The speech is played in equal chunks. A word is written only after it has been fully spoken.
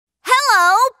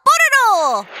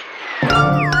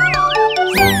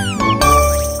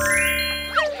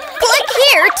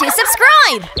to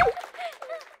subscribe!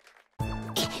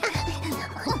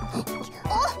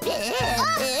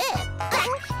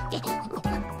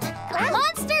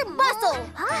 Monster Bustle!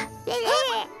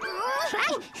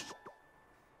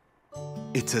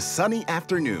 It's a sunny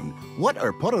afternoon. What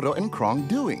are Pororo and Krong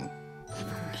doing?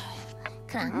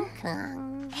 Krong,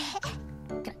 krong.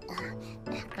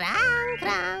 Krong,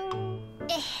 krong.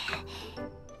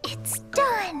 It's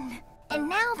done! And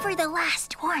now for the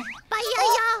last one.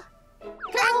 Bye-ya-ya!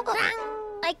 Krong, krong.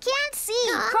 I can't see!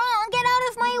 Krong, get out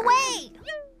of my way!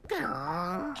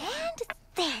 And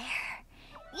there.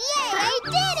 Yay, I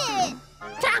did it!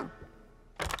 Krong!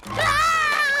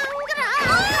 Krong,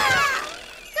 krong!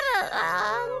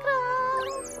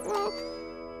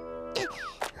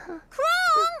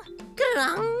 Krong!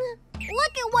 Krong!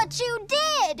 Look at what you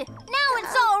did! Now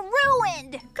it's all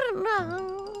ruined!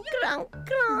 Krong, krong,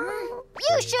 krong.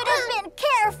 You should have been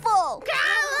careful!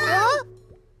 Huh?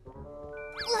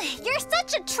 You're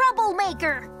such a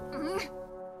troublemaker!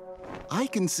 I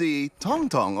can see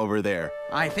TongTong over there.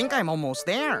 I think I'm almost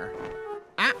there.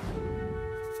 Ah.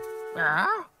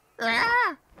 Ah.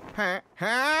 Ah. Ah.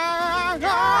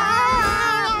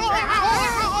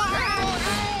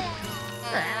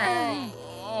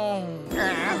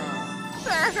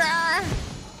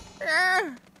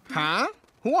 Huh?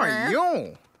 Who are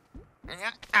you?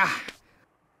 Ah.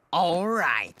 All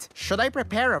right. Should I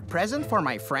prepare a present for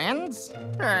my friends?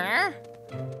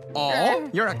 Oh,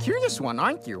 you're a curious one,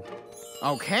 aren't you?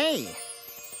 Okay.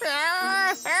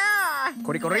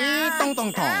 Kuri-kuri,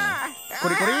 tong-tong-tong.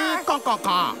 Kuri-kuri,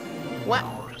 ka-ka-ka. What?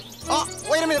 Oh,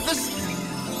 wait a minute, this...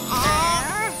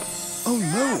 Oh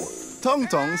no!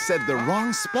 TongTong said the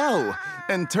wrong spell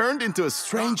and turned into a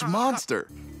strange monster.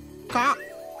 Ka.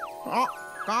 Oh,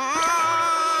 ka.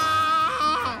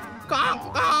 Ka.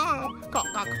 Ka. Ka.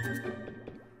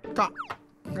 Ka.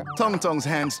 TongTong's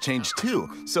hands changed too,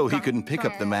 so he couldn't pick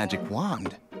up the magic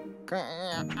wand.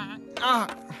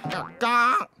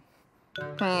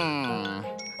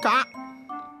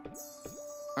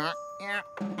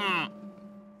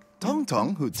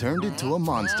 TongTong, who turned into a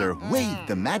monster, waved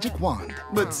the magic wand,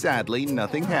 but sadly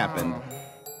nothing happened.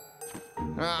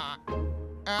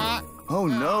 Oh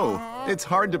no, it's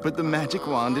hard to put the magic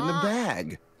wand in the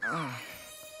bag.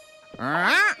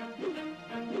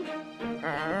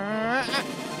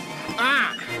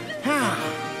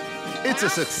 It's a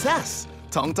success!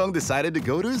 TongTong decided to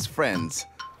go to his friends.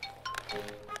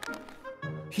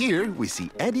 Here we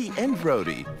see Eddie and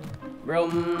Brody.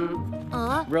 Vroom.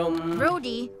 Vroom.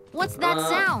 Brody, what's that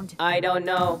sound? I don't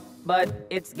know, but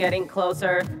it's getting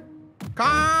closer.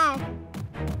 Ka.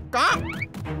 Ka.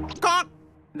 Ka.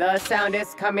 The sound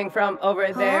is coming from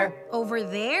over there. Over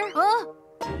there?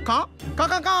 Ka. Ka.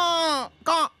 Ka. Ka.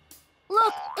 Ka.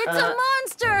 Look, it's a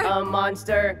monster! A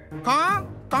monster. Ka.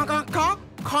 Ka. Ka. Ka.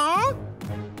 Ka.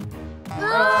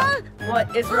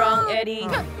 What is wrong, Eddie?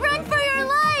 Run for your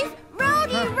life!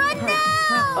 Brody, run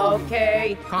now!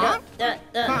 Okay. Ka. Ka.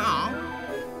 Ka.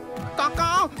 Ka. Ka.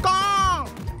 Ka.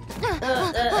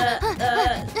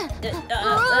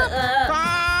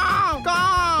 Ka.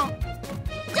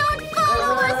 Don't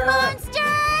follow us,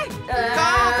 monster!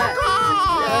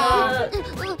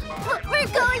 We're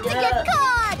going to get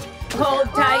caught! Hold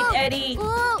tight, Eddie.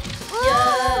 Run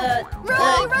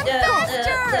faster!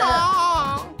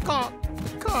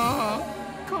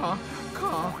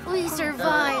 We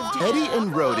survived. Eddie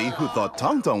and Brody, who thought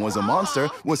TongTong was a monster,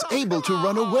 was able to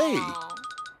run away.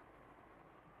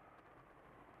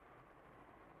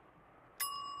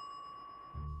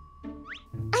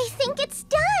 I think it's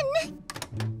done!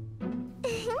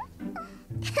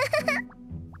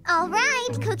 All right,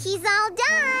 cookies all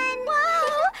done!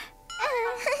 Wow!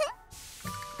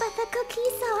 But the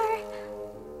cookies are...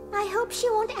 I hope she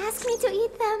won't ask me to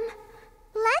eat them.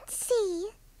 Let's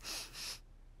see.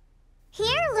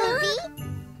 Here, Loopy.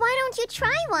 Why don't you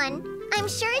try one? I'm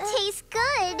sure it tastes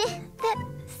good.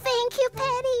 Thank you,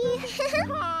 Petty.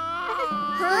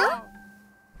 Huh?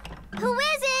 Who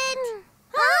is it?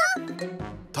 Huh?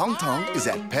 TongTong is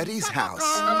at Petty's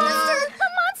house. A monster! A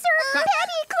monster!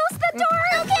 Petty, close the door!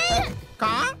 Okay!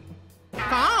 Ka.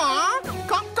 Ka.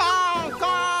 Ka. Ka.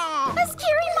 Ka. A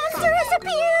scary monster has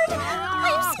appeared!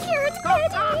 I'm scared, Petty!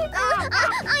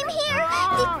 I'm here!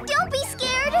 Don't be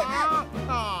scared!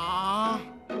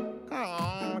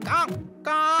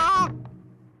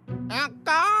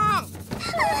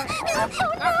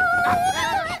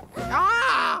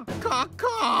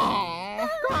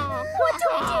 What do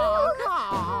we do?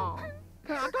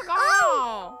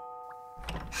 Oh!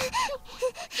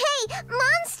 Hey,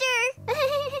 monster!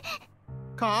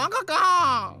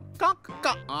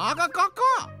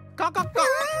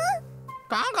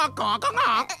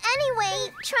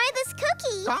 Anyway, try this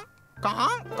cookie.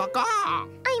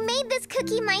 I made this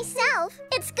cookie myself.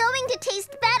 It's going to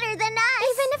taste better than us.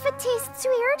 Even if it tastes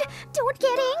weird, don't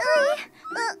get angry.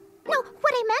 No,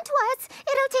 what I meant was,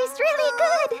 it'll taste really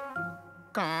good.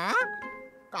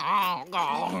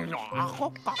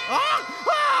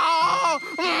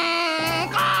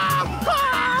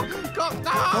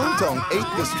 TongTong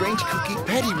ate the strange cookie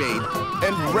Petty made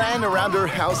and ran around her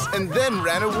house and then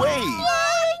ran away. Yay,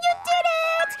 you did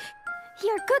it!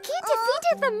 Your cookie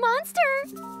defeated the monster.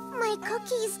 My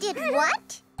cookies did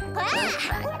what?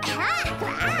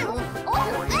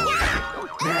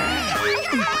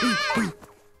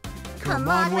 Come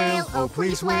on, whale, oh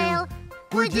please, whale.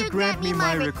 Would you grant me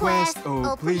my request,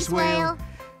 oh please, whale?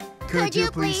 Could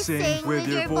you please sing with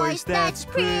your voice that's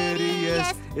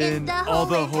prettiest in all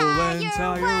the whole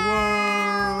entire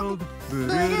world?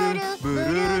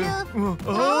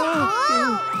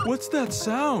 Oh, what's that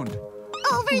sound?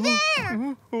 Over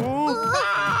there!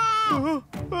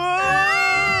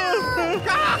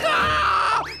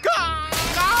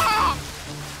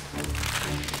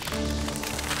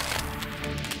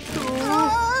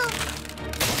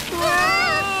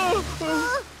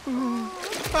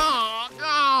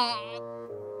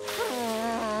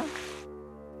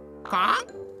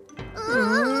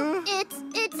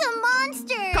 It's a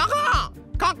monster!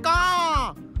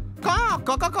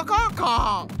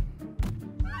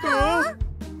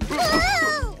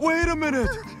 Wait a minute!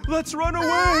 Let's run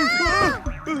away!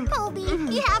 Kobe,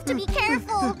 you have to be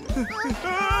careful.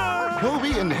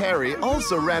 Kobe and Harry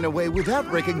also ran away without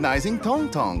recognizing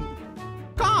TongTong.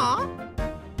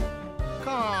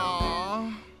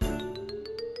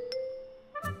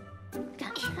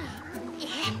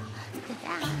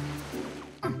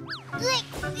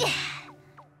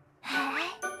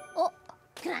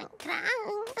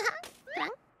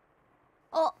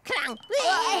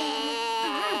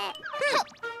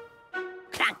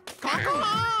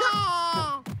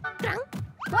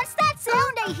 What's that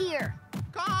sound I hear?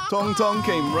 TongTong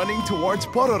came running towards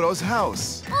Pororo's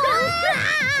house.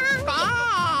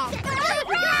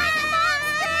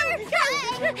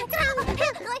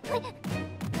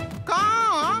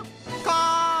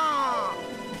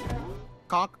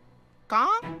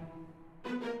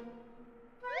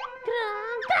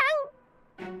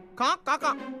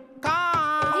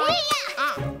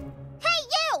 Hey,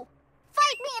 you!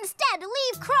 Fight me instead!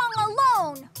 Leave Krong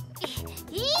alone!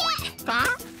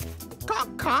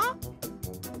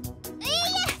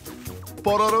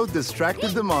 Pororo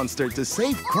distracted the monster to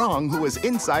save Krong, who was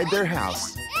inside their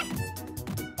house.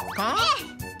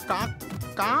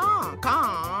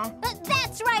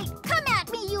 That's right! Come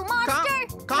at me, you monster!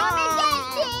 Come and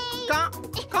get me!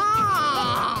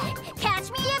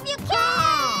 Catch me if you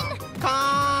can!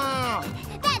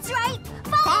 That's right!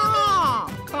 Follow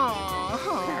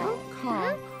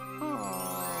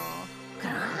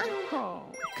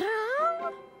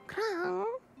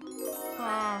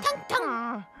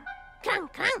TongTong!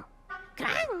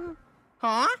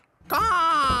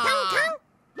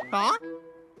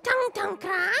 Krong, krong,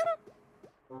 krong!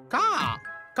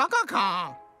 TongTong,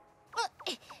 krong!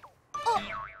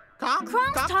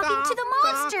 Krong's talking to the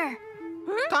monster!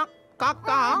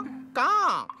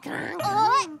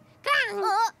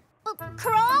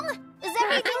 Krong? Is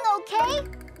everything okay?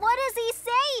 What is he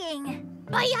saying?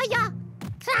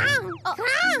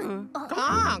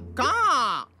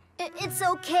 It's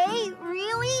okay?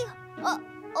 Really?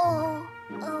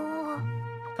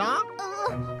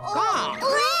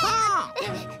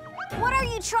 What are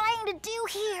you trying to do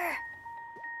here?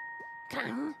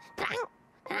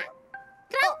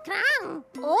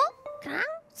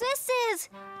 This is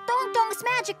TongTong's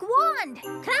magic wand.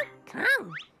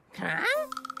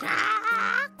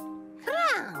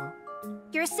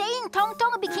 You're saying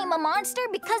TongTong became a monster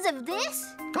because of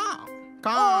this?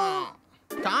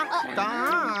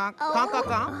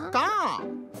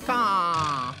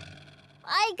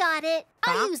 I got it.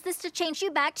 I'll use this to change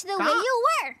you back to the way you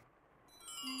were.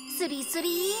 Suri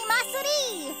suri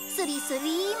masuri. Suri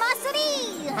suri masuri.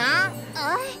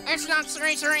 It's not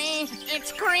suri suri,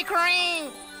 it's curry curry.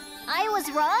 I was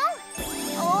wrong?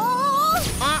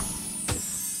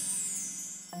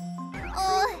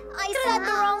 I said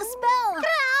the wrong spell.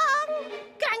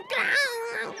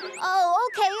 Oh,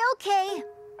 okay.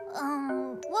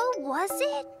 What was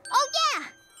it? Oh, yeah!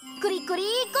 Goody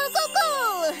goody goo goo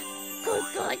goo!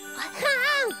 Good.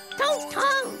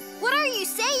 TongTong! What are you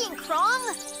saying, Krong?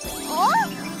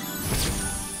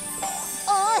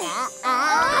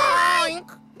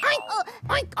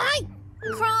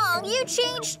 Krong, you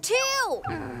changed too!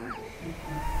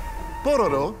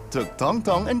 Pororo took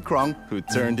TongTong and Krong, who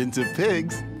turned into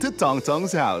pigs, to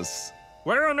TongTong's house.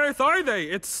 Where on earth are they?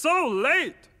 It's so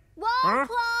late! Wall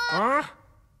clock!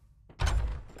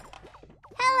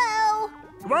 Hello!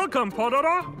 Welcome,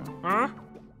 Pororo!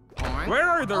 Where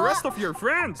are the rest of your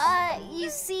friends? You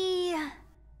see...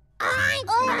 Oink,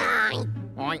 oink,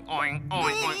 oink,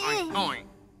 oink, oink.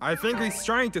 I think he's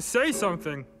trying to say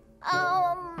something.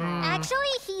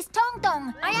 Actually, he's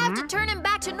TongTong. I have to turn him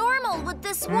back to normal with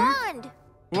this wand.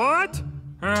 What?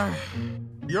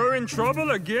 You're in trouble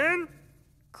again?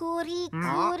 Kuri,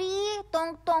 kuri,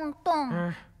 tong, tong,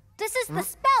 tong. This is the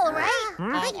spell, right?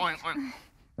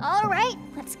 All right,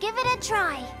 let's give it a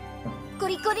try.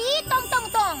 Kuri, kuri, tong, tong,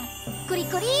 tong. Kuri,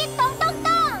 kuri, tong, tong,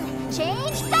 tong.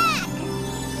 Change back.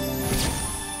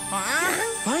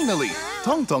 Finally,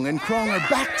 TongTong and Krong are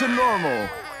back to normal.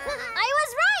 I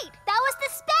was right. That was the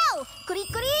spell. Kuri,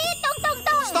 kuri, tong, tong,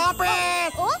 tong. Stop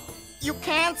it! Oh? You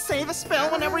can't say the spell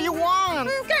whenever you want.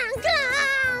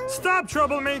 Stop,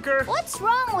 troublemaker! What's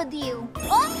wrong with you?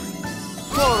 Oh?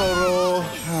 Pororo.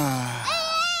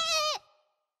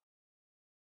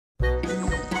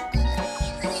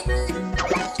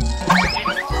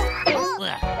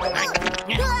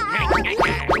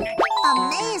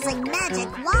 Amazing magic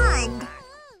wand!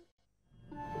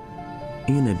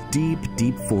 In a deep,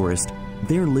 deep forest,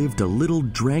 there lived a little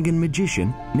dragon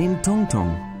magician named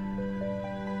TongTong.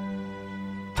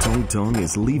 TongTong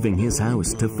is leaving his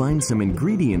house to find some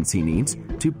ingredients he needs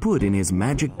to put in his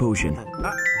magic potion.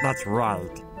 That's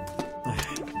right.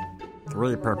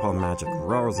 3 purple magic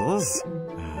roses.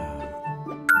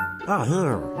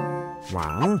 Here.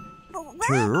 1,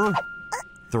 2,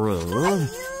 3.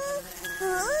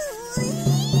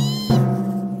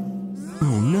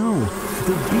 Oh no,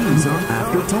 the bees are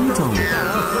after TongTong.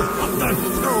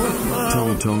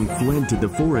 TongTong fled to the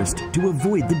forest to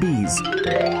avoid the bees.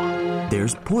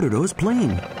 There's Pororo's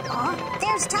plane. Oh,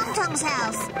 there's TongTong's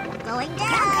house. Going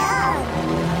down.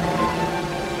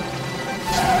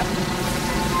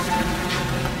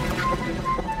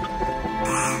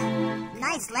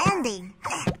 Nice landing.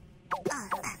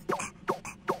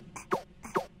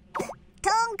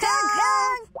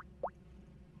 TongTong!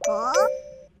 Oh?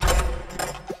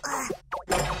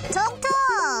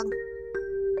 TongTong!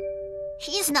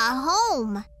 He's not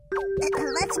home.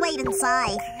 Let's wait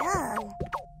inside.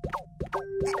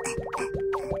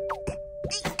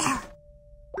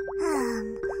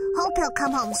 Hope he'll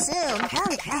come home soon.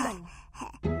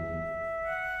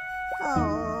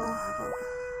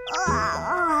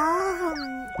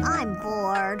 I'm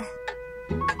bored.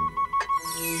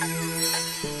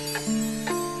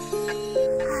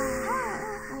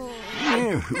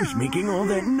 Who's making all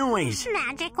that noise?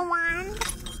 Magic wand.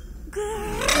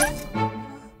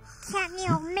 Can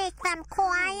you make them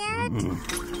quiet?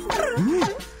 No!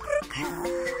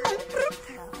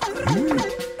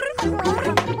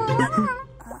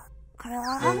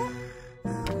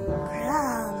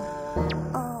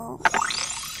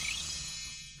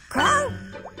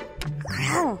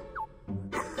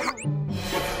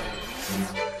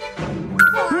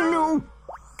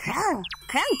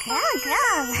 Krong, krong, krong,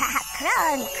 krong,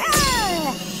 krong, krong.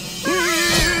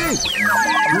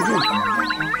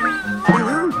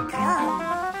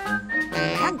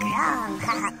 Krong, krong,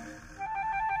 krong.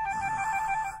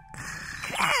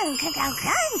 Krong, krong,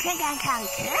 krong, krong, krong,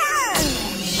 krong.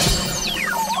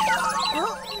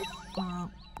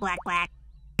 Quack, quack.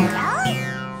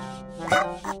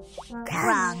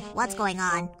 Krong, what's going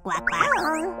on? Quack, quack.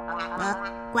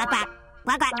 Quack, quack.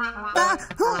 Quack,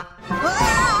 quack.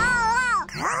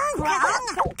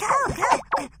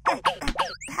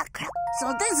 So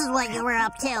this is what you were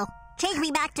up to. Change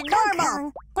me back to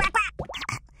normal. Quack, quack.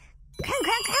 Krong,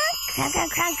 krong, krong. Krong, krong,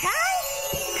 krong,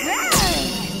 krong.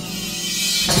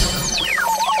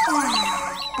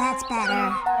 That's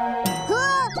better.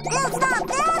 It's not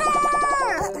better!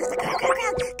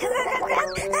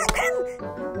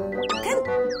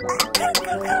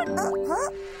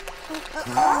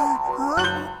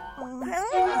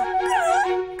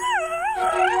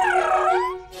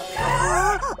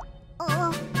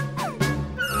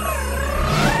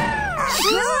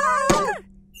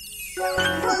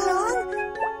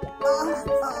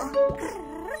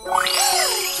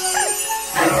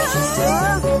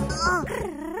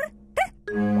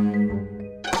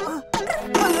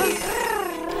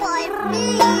 Why me?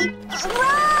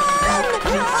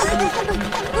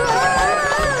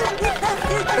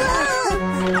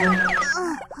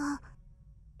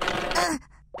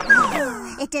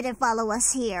 It didn't follow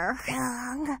us here.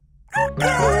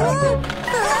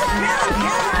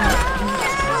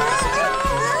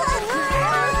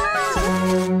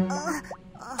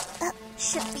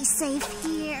 Should be safe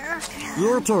here.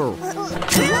 You too.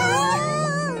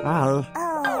 Hi.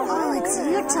 Oh, it's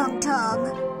you, TongTong.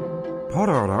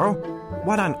 Pororo,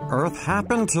 what on earth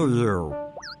happened to you?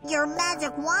 Your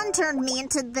magic wand turned me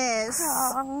into this.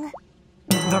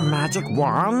 The magic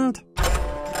wand?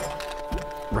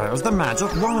 Where's the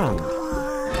magic wand?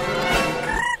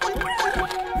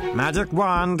 Magic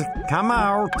wand, come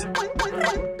out.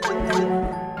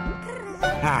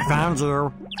 I found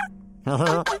you.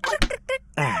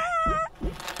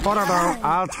 Pororo,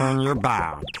 I'll turn you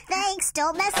back. Thanks,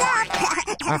 don't mess up.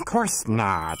 Of course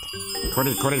not.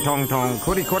 Kuri TongTong,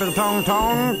 kuri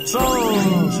TongTong,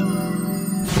 change!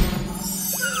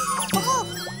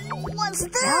 What's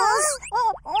this?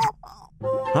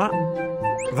 Huh?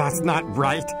 That's not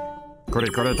right. Kuri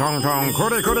TongTong,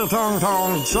 kuri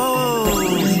TongTong,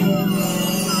 change!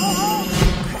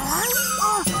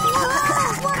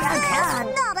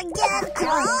 Not again,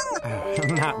 Krong.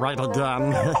 Not right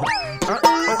again.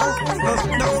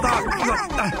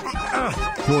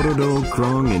 Pororo,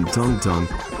 Krong, and TongTong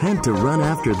had to run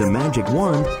after the magic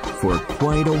wand for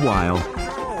quite a while.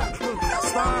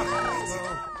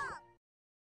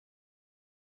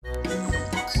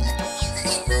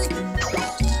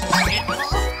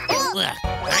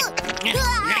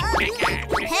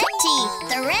 Petty,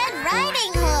 the Red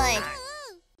Riding Hood.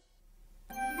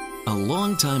 A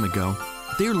long time ago,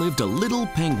 there lived a little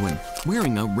penguin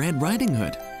wearing a Red Riding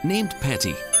Hood named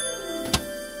Petty.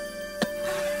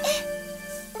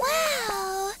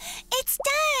 Wow, it's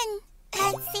done.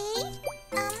 Patsy?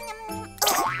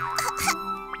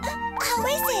 How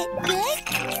is it? Good?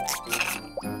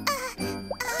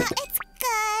 It's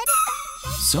good.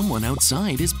 Someone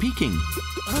outside is peeking.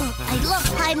 I love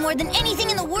pie more than anything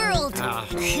in the world.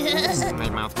 My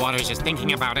mouth waters just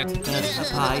thinking about it. Does the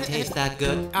pie taste that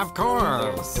good? Of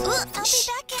course. I'll be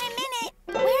back in a minute.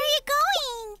 Where are you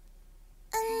going?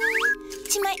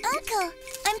 To my uncle.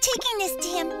 I'm taking this to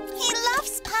him. He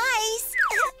loves pies.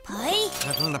 Pie?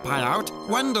 Taking the pie out?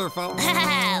 Wonderful.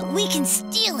 We can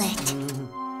steal it.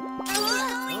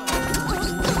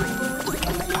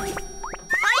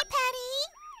 Bye, Patty.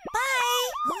 Bye.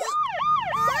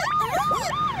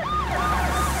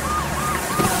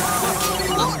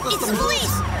 It's the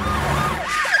police.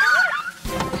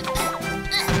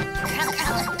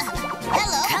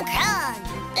 Hello.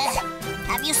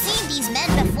 Have you seen these men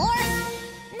before?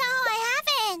 No, I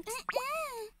haven't.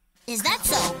 Is that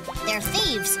so? They're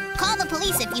thieves. Call the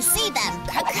police if you see them.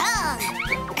 They're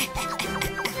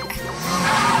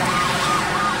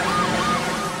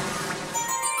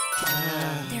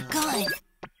gone.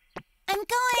 I'm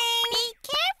going. Be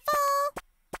careful.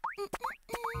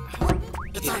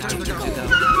 It's our time to go.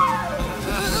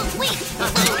 Wait.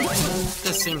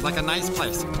 This seems like a nice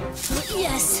place.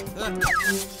 Yes. La la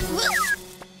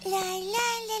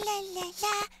la la la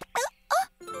la. Oh.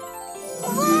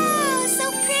 Wow, so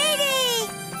pretty.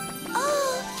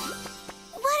 Oh,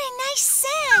 what a nice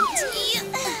scent.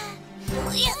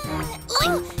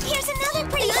 Oh, here's another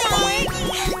pretty thing.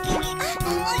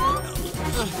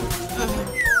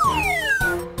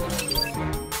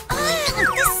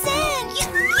 The sand.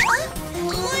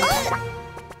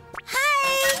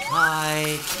 Hi. Hi.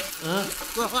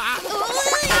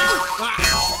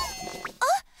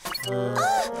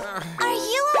 Are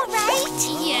you all right?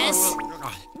 Yes.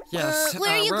 Yes.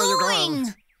 Where are you where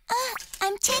going?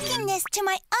 I'm taking this to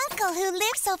my uncle who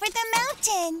lives over the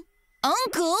mountain.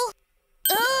 Uncle?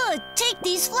 Take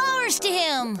these flowers to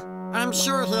him. I'm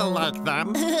sure he'll like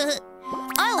them.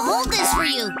 I'll hold this for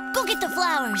you. Go get the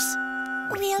flowers.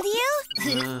 Will you?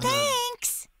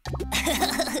 Thanks.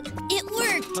 It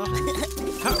worked.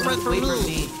 Wait for Wait for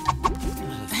me. me.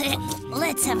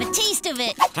 Let's have a taste of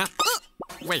it. Huh?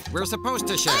 Wait, we're supposed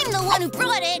to share. I'm the one who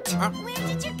brought it. Where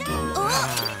did you go?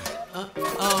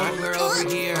 Oh, we're over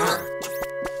here.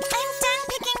 I'm done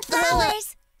picking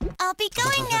flowers. I'll be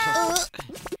going now.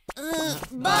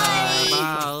 Bye.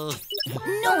 Bye.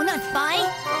 No, not bye.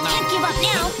 Can't give up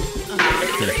now.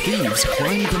 The thieves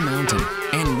climbed the mountain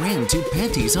and ran to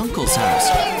Petty's uncle's house.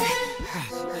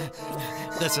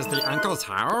 This is the uncle's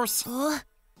house?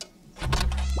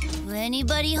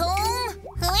 Anybody home?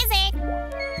 Who is it?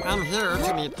 I'm here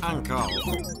to meet Uncle.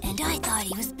 And I thought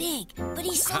he was big, but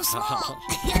he's so small.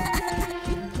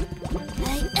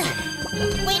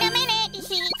 Wait a minute.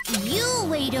 You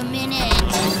wait a minute.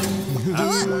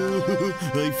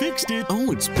 I fixed it.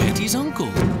 Oh, it's Petty's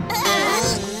uncle.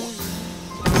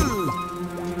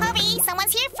 Hurry,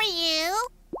 someone's here for you.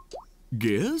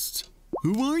 Guests?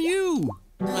 Who are you?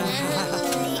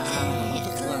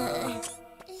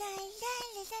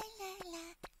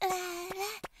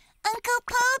 Uncle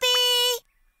Poby.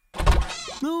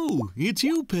 Oh, it's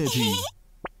you, Petty.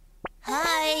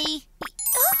 Hi.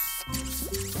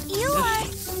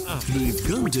 We've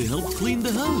come to help clean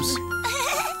the house.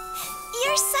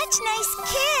 You're such nice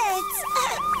kids.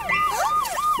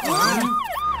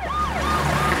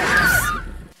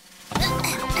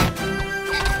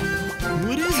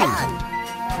 What is it?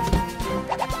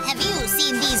 Have you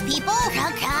seen these people?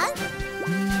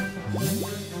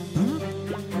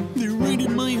 They're right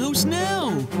in my house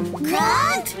now.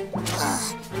 Grunt?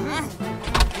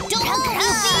 Don't go,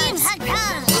 thieves!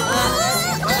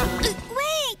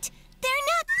 Wait, they're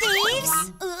not thieves.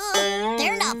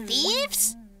 They're not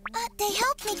thieves? They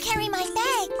helped me carry my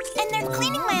bag, and they're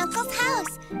cleaning my uncle's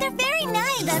house. They're very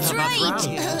nice. That's right.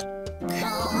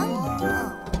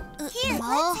 Here,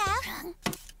 let's have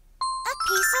a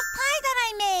piece of pie that I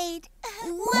made.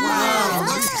 Wow,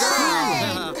 looks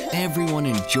good. Everyone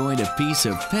enjoyed a piece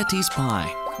of Petty's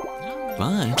pie.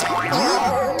 But I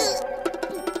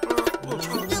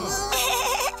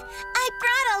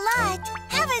brought a lot.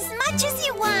 Have as much as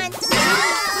you want.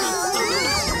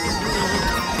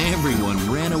 everyone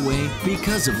ran away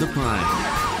because of the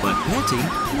pie. But Petty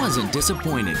wasn't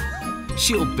disappointed.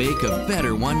 She'll bake a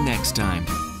better one next time.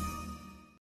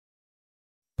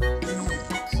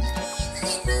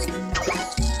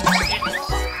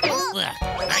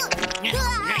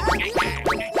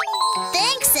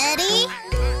 Thanks, Eddie.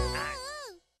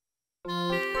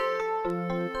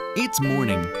 It's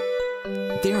morning.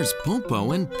 There's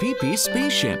Popo and Pee-Pee's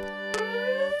spaceship.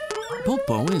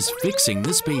 Popo is fixing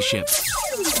the spaceship.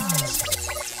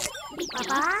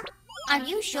 Papa, are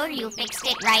you sure you fixed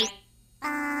it right?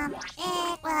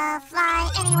 It will fly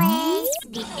anyways.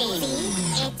 Beep beep.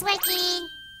 See, it's working.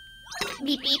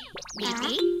 Beep beep. Beep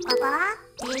beep. Papa,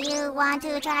 do you want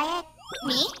to try it?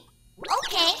 Me?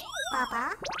 Okay.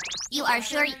 Papa, you are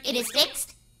sure it is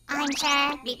fixed? I'm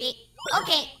sure. Beep beep.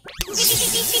 Okay. Beep beep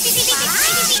beep beep beep beep beep beep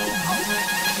beep beep.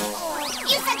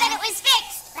 You said that it was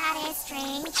fixed. That is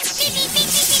strange. Beep beep beep beep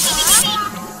beep beep beep beep.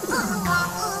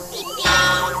 Beep beep.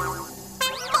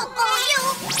 Popo, you.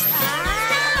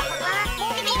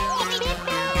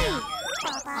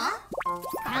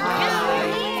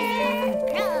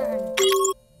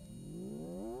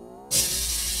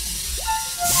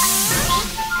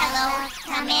 Hello,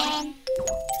 come in.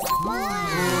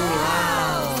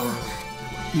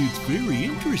 It's very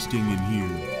interesting in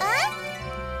here.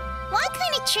 What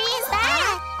kind of tree is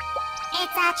that?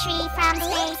 It's a tree from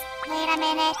space. Wait a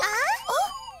minute.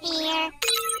 Here.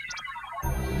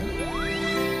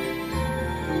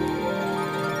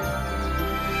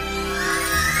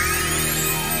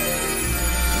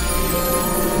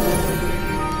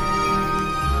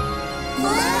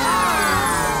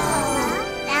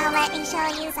 Now let me show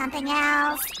you something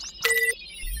else.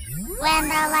 When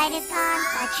the light is gone,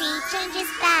 the tree changes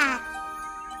back.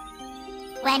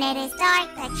 When it is dark,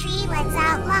 the tree lets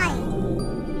out light.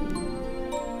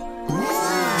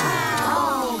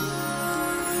 Wow,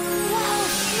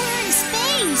 we're in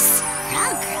space.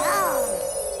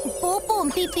 Popo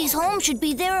and Pee-Pee's home should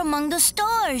be there among the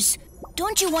stars.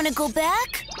 Don't you want to go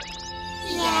back?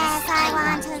 Yes, I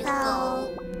want to go.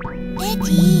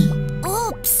 Eddie!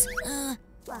 Oops!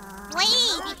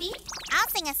 Wait! I'll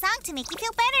sing a song to make you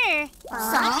feel better.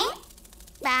 Song?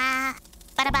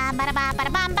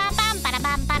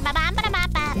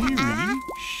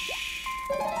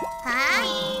 Huh?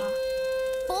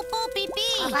 Popo,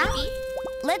 Pee-Pee.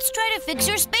 Let's try to fix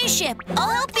your spaceship. I'll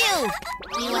help you.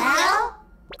 You will?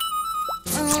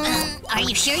 Are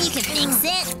you sure you can fix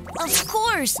it? Of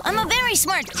course. I'm a very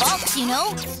smart fox, you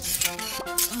know.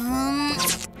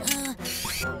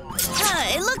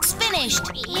 It looks finished.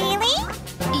 Really?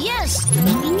 Yes.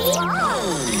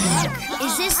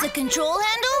 Is this the control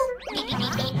handle?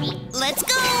 Let's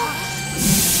go.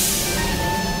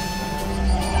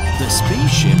 The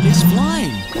spaceship is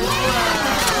flying.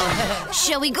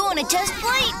 Shall we go on a test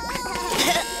flight?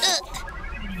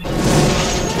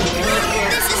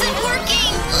 This isn't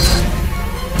working.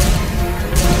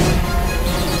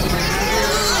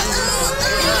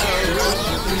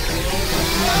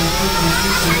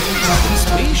 The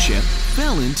spaceship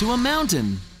fell into a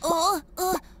mountain.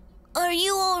 Are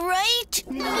you all right?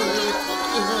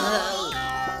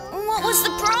 What was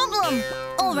the problem?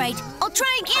 All right, I'll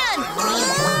try again.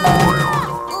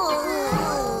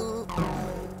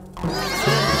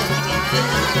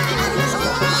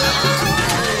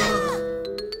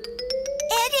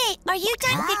 Eddie, are you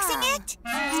done fixing it?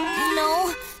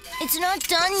 No, it's not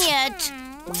done yet.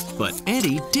 But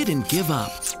Eddie didn't give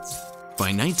up.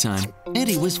 By nighttime,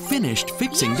 Eddie was finished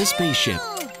fixing the spaceship.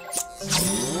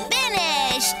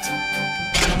 Finished!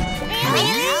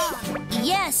 Really?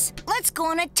 Yes, let's go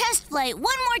on a test flight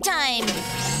one more time.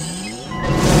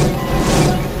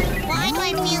 Why do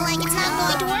I feel like it's not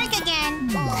going to work again?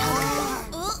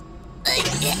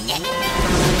 Eddie,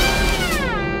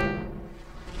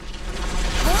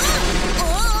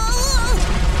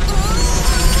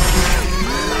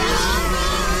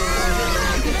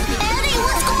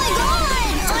 what's going on?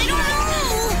 I don't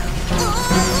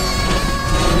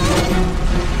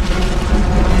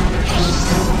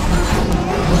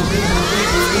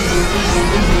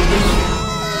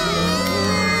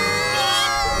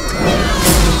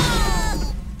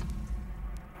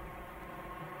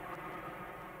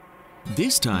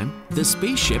This time, the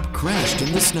spaceship crashed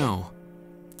in the snow.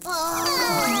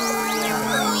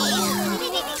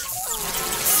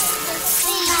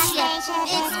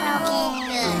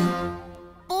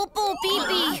 Bobo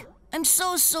Beepy, I'm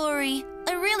so sorry.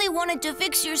 I really wanted to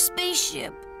fix your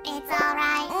spaceship. It's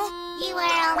alright. You were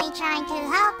only trying to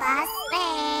help us.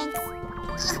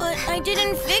 Thanks. But I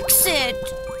didn't fix it.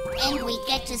 And we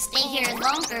get to stay here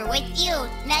longer with you.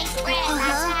 Nice friend,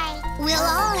 that's right. We'll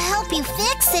all help you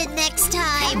fix it next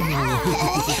time.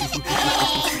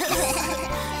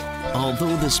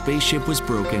 Although the spaceship was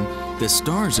broken, the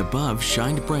stars above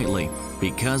shined brightly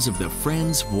because of the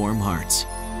friends' warm hearts.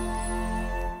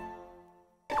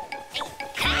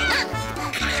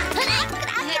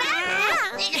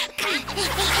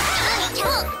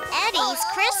 Eddie's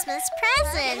Christmas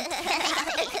present.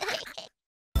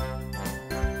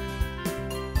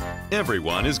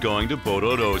 Everyone is going to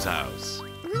Pororo's house.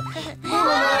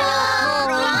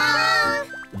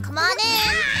 Come on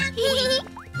in.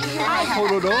 Hi,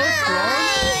 Pororo.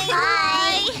 Hi.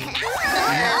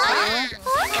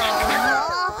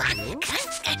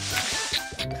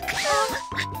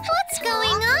 What's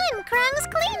going on? Krong's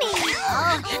cleaning.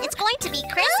 Oh, it's going to be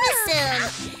Christmas soon.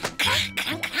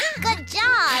 Good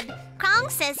job. Krong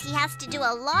says he has to do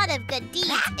a lot of good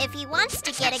deeds if he wants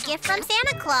to get a gift from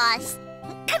Santa Claus.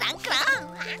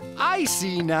 I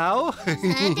see now.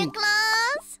 Santa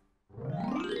Claus?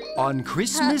 On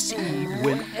Christmas Eve,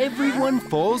 when everyone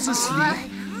falls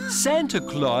asleep, Santa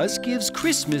Claus gives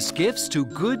Christmas gifts to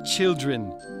good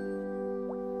children.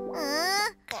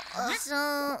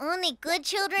 So only good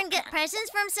children get presents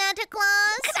from Santa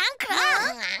Claus?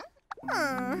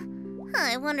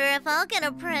 I wonder if I'll get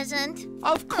a present.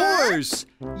 Of course!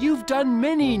 You've done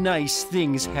many nice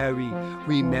things, Harry.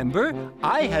 Remember,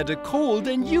 I had a cold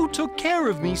and you took care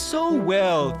of me so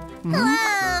well.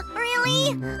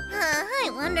 Really? I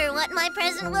wonder what my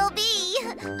present will be.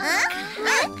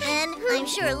 And I'm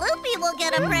sure Loopy will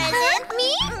get a present.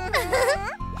 Me?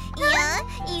 Yeah,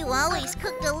 you always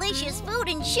cook delicious food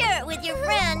and share it with your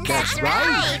friends. That's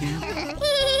right.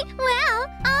 Well,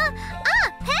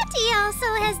 Patty also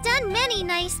has done many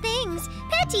nice things.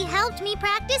 Patty helped me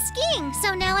practice skiing,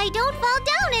 so now I don't fall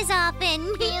down as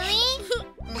often. Really?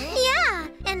 Yeah,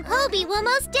 and Hobie will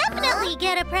most definitely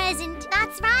get a present.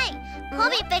 That's right.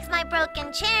 Hobie fixed my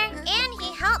broken chair, and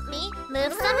he helped me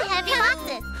move some heavy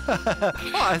boxes.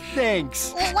 Aw,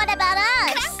 thanks. Well, what about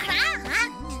us?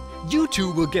 You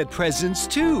two will get presents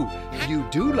too. You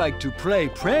do like to play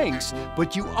pranks,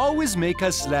 but you always make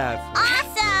us laugh. Awesome!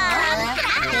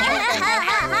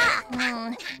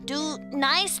 Do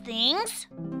nice things?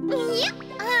 Yep.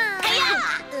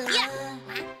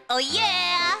 Oh,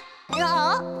 yeah!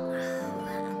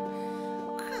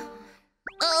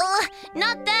 Oh,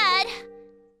 not that!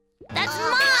 That's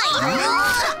mine!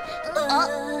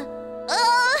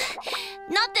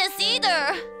 Not this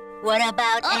either! What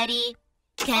about Eddie?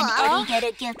 Can Eddie get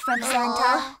a gift from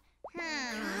Santa?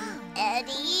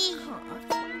 Eddie?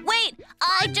 Wait!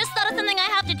 I just thought of something I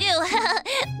have to do.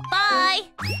 Bye!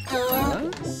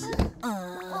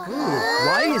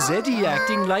 Why is Eddie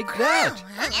acting like that?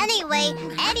 Anyway,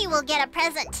 Eddie will get a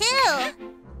present too.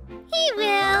 He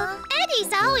will.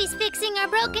 Eddie's always fixing our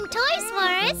broken toys for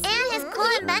us. And his cool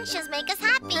inventions make us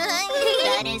happy.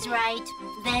 That is right.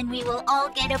 Then we will all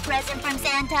get a present from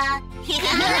Santa.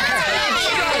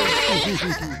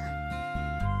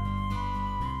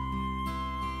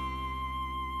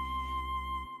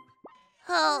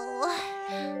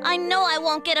 Oh, I know I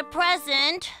won't get a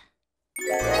present.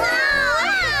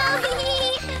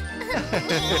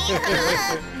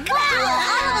 Wow,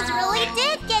 all of us really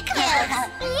did get gifts.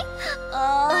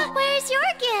 Where's your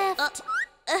gift?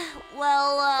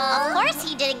 Of course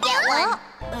he didn't get one.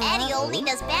 Eddie only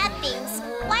does bad things.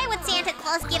 Why would Santa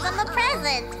Claus give him a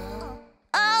present?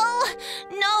 Oh,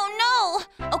 no.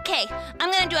 Okay,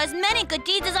 I'm gonna do as many good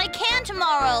deeds as I can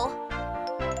tomorrow.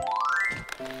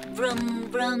 Vroom,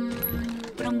 vroom,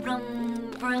 vroom,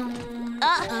 vroom, vroom.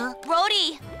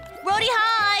 Rhodey,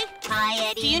 hi. Hi,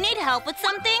 Eddie. Do you need help with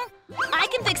something? I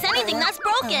can fix anything that's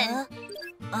broken.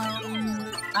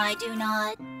 I do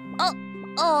not.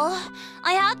 Oh,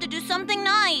 I have to do something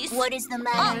nice. What is the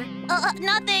matter?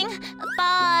 Nothing.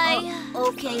 Bye.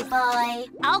 Okay, bye.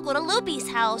 I'll go to Loopy's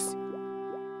house.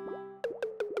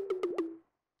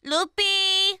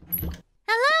 Loopy!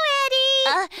 Hello,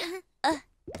 Eddie!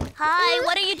 Hi,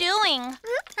 what are you doing?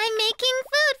 I'm making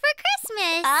food for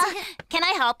Christmas. Can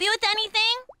I help you with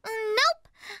anything? Nope.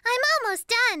 I'm almost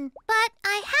done, but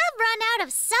I have run out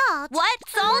of salt. What?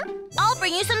 Salt? I'll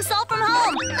bring you some salt from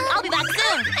home. I'll be back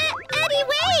soon. Eddie,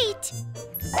 wait!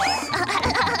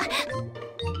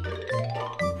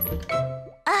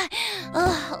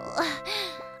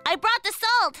 I brought the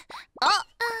salt. I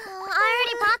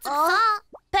already brought some salt.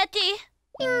 Petty.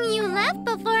 You left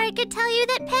before I could tell you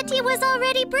that Petty was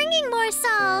already bringing more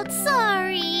salt.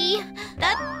 Sorry.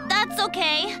 That's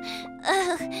okay.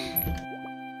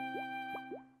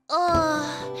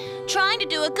 Trying to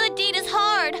do a good deed is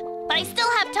hard, but I still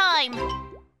have time.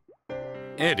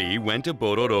 Eddie went to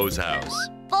Pororo's house.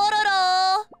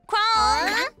 Pororo!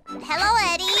 Krong! Hello,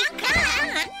 Eddie.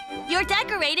 You're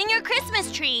decorating your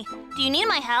Christmas tree. Do you need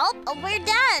my help? We're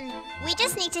done. We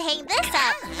just need to hang this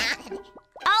up.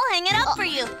 I'll hang it up for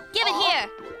you. Give it here.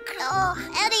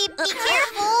 Eddie, be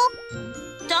careful.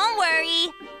 Don't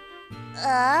worry.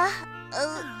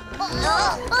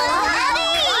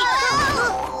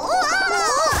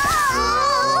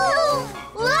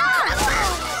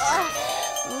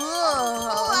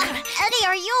 Eddie,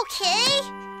 are you okay?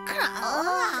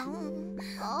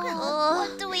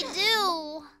 What do we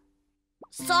do?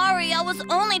 Sorry, I was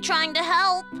only trying to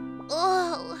help.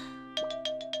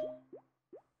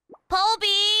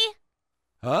 Polby!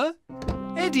 Huh?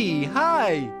 Eddie,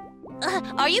 hi!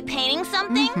 Are you painting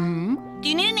something? Mm-hmm. Do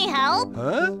you need any help?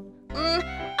 Huh?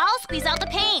 I'll squeeze out the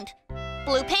paint.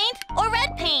 Blue paint or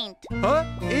red paint? Huh?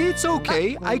 It's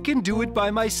okay. I can do it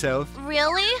by myself.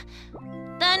 Really?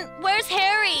 Then where's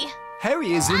Harry?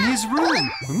 Harry is in his room.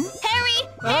 Harry!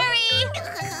 Harry!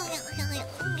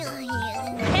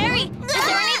 Harry, is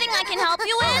there anything I can help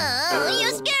you with? You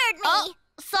scared me.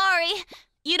 Sorry.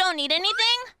 You don't need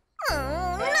anything?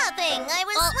 Nothing. I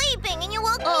was sleeping and you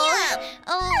woke me up.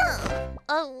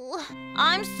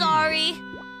 I'm sorry.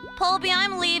 Polby,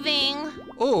 I'm leaving.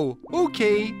 Oh,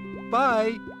 okay.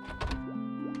 Bye.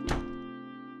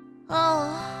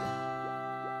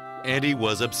 Eddie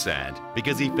was upset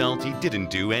because he felt he didn't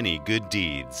do any good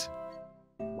deeds.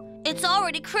 It's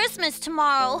already Christmas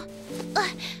tomorrow.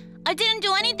 I didn't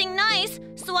do anything nice,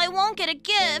 so I won't get a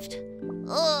gift.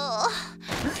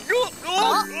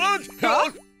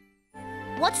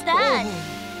 What's that?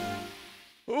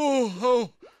 Oh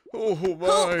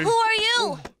my. Who are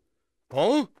you?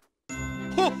 Huh?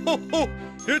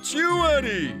 It's you,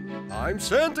 Eddie. I'm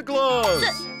Santa Claus.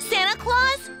 Santa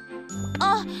Claus?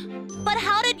 But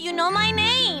how did you know my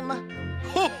name?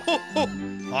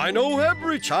 I know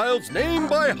every child's name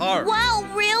by heart. Wow,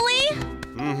 really?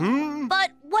 Mm-hmm.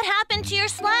 But what happened to your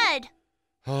sled?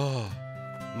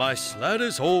 My sled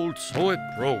is old, so it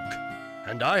broke.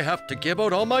 And I have to give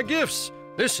out all my gifts.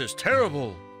 This is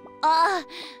terrible.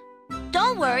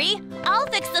 Don't worry. I'll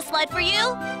fix the sled for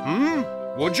you.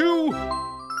 Would you?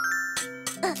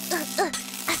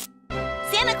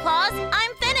 Santa Claus,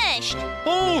 I'm finished.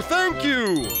 Oh, thank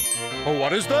you. Oh,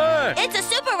 what is that? It's a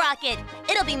super rocket.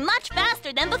 It'll be much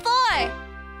faster than before.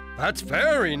 That's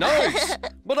very nice.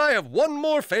 But I have one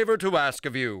more favor to ask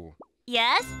of you.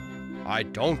 Yes? I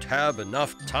don't have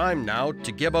enough time now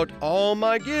to give out all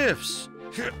my gifts.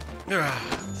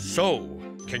 So,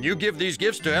 can you give these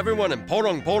gifts to everyone in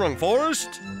Pororo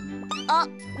Forest?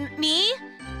 Me?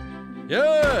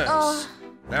 Yes.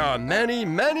 There are many,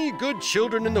 many good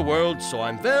children in the world, so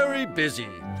I'm very busy.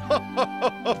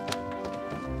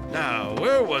 Now,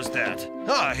 where was that?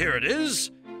 Here it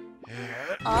is.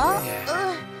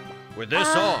 With this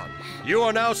on, you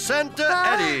are now Santa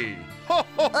Eddie.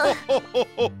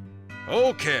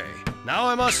 Okay, now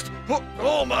I must...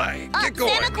 Oh my, get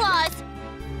going. Santa Claus.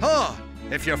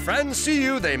 If your friends see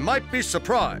you, they might be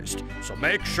surprised. So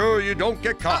make sure you don't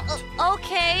get caught.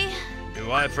 Okay.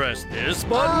 Do I press this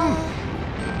button?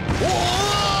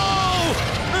 Whoa!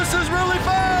 This is really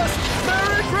fast!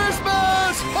 Merry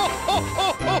Christmas!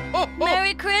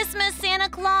 Merry Christmas, Santa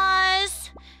Claus.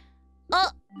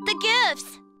 The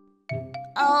gifts.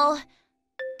 Oh,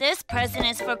 this present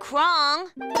is for Krong.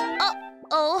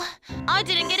 I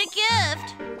didn't get a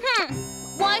gift.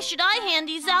 Why should I hand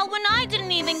these out when I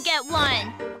didn't even get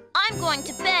one? I'm going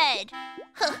to bed.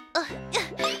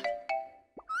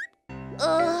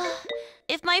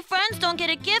 If my friends don't get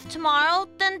a gift tomorrow,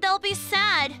 then they'll be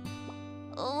sad.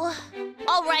 All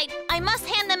right, I must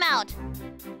hand them out.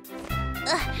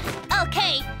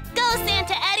 Okay, go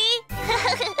Santa Eddie.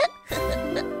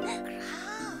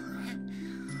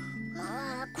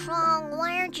 Trong,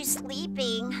 why aren't you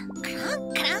sleeping?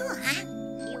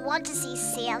 You want to see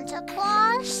Santa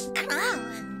Claus?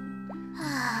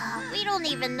 We don't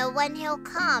even know when he'll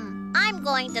come. I'm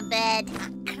going to bed.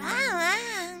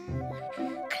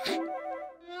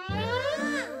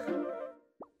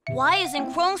 Why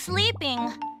isn't Krong sleeping?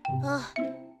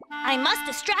 I must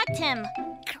distract him.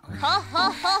 Ho,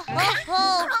 ho, ho, ho,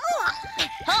 ho.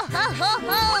 Ho, ho, ho,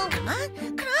 ho.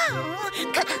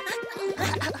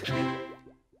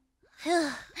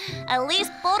 At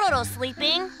least Pororo's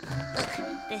sleeping.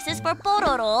 This is for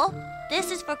Pororo.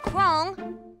 This is for Krong.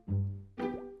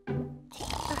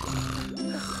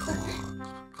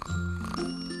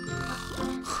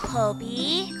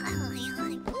 Kobe.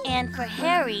 And for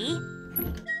Harry.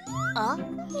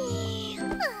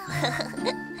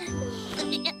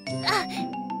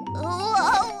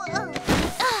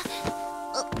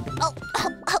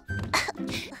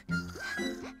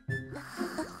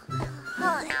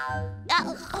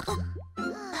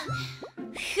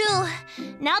 Phew,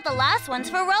 now the last one's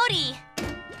for Rhodey.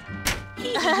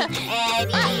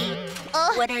 Eddie,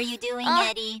 What are you doing,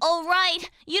 Eddie? Oh, right.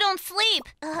 You don't sleep.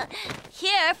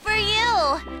 Here for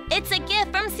you. It's a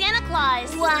gift from Santa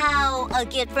Claus. Wow, a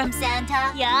gift from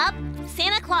Santa? Yup.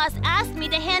 Santa Claus asked me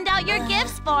to hand out your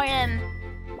gifts for him.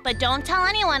 But don't tell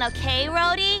anyone, okay,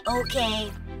 Rhodey?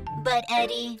 Okay. But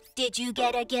Eddie, did you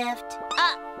get a gift?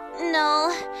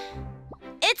 No.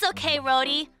 It's okay,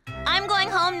 Rhodey. I'm going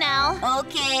home now.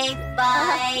 Okay,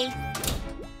 bye.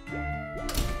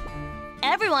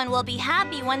 Everyone will be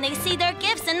happy when they see their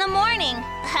gifts in the morning.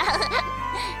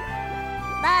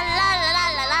 La la la la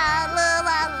la la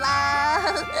la la.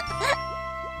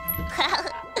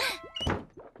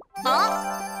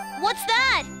 What's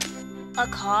that? A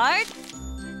card?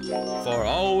 For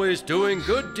always doing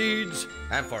good deeds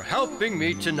and for helping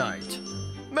me tonight.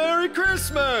 Merry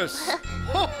Christmas!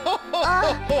 Yahoo!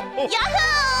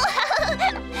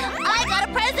 I got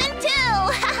a present too!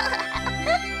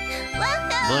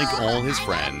 Like all his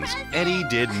friends, Eddie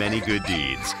did many good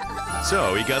deeds.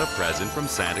 So he got a present from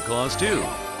Santa Claus too.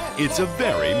 It's a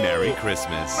very Merry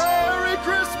Christmas. Merry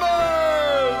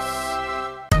Christmas!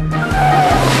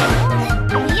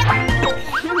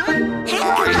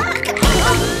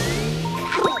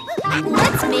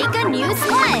 Let's make a new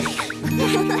sled.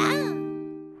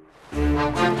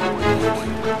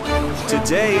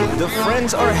 Today, the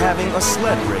friends are having a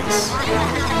sled race.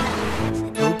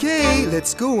 Okay,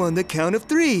 let's go on the count of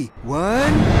 3.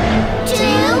 1, 2,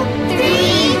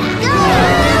 3, go!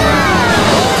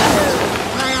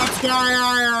 Let's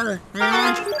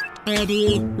go!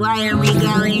 Eddie, why are we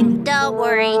going? Don't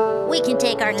worry, we can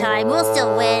take our time. We'll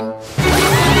still win.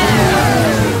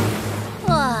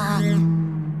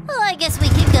 I guess we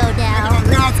can go now.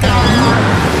 Let's go!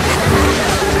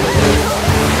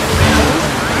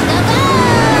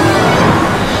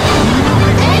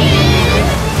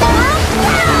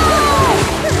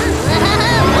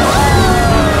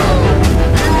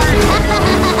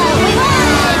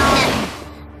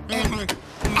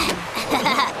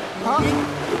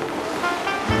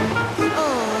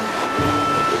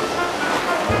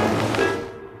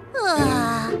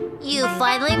 You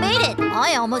finally made it.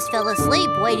 I almost fell asleep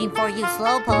waiting for you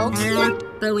slowpokes.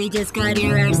 But we just got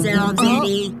here ourselves,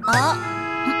 Eddie.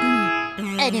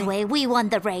 Anyway, we won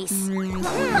the race.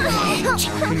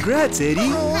 Congrats,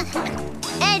 Eddie.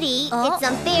 Eddie, it's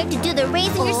unfair to do the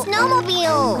race in your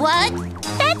snowmobile. What?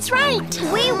 That's right.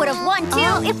 We would have won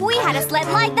too if we had a sled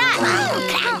like that.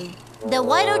 Then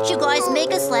why don't you guys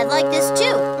make a sled like this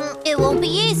too? It won't be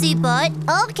easy, but...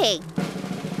 Okay.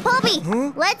 Poppy,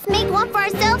 let's make one for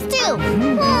ourselves too.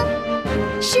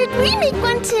 Should we make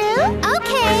one too?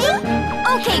 Okay.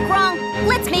 Okay, Krong,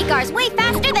 let's make ours way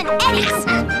faster than Eddie's.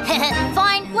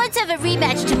 Fine, let's have a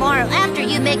rematch tomorrow after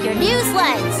you make your new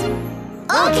sleds.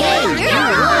 Okay, you're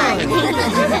on.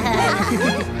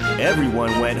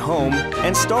 Everyone went home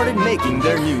and started making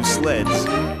their new sleds.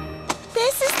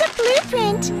 This is the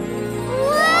blueprint.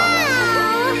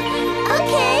 Wow!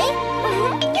 Okay.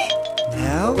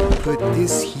 Now, put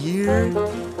this here.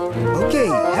 Okay,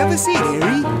 have a seat,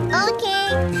 Harry. Okay.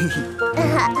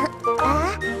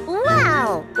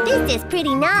 Wow, this is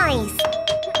pretty nice.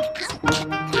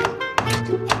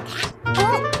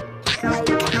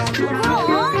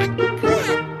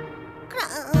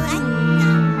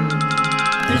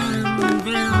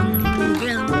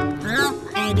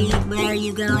 Eddie, where are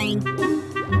you going?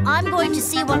 I'm going to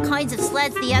see what kinds of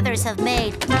sleds the others have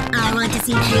made. I want to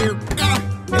see too.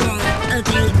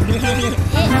 Okay.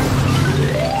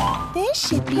 This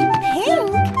should be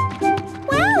pink.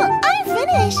 Wow, I'm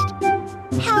finished.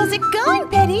 How's it going,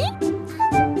 Betty?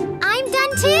 I'm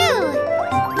done too.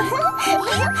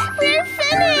 We're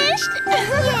finished.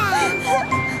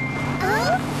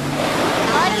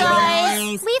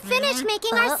 finished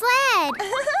making our sled.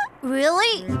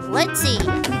 Really? Let's see.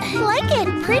 Like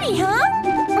it? Pretty, huh?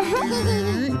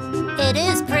 It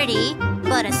is pretty,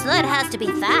 but a sled has to be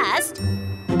fast.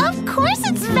 Of course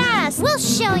it's fast. We'll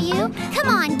show you. Come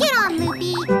on, get on,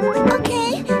 Loopy.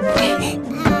 Okay.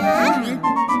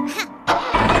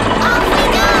 Off we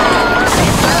go!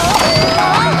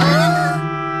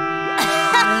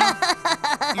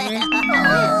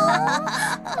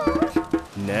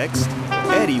 Next,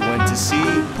 Eddie went to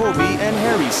see Poby and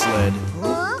Harry's sled.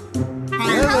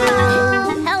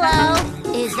 Hello.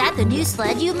 Is that the new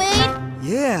sled you made?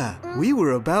 Yeah, we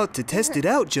were about to test it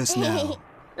out just now.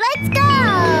 Let's go!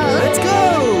 Let's go!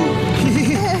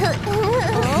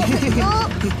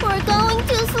 We're going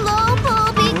too slow,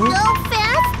 Poby. Go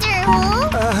faster.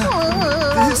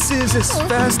 This is as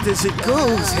fast as it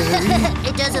goes, Harry.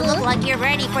 It doesn't look like you're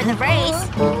ready for the race.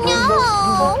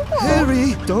 No!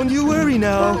 Harry, don't you worry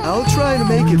now. I'll try to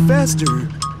make it faster.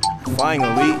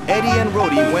 Finally, Eddie and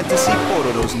Rhodey went to see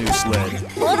Pororo's new sled.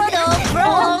 Pororo,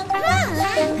 bro!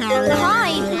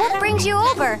 Hi, what brings you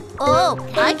over? Oh,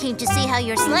 I came to see how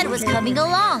your sled was coming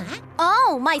along.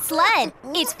 Oh, my sled.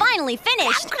 It's finally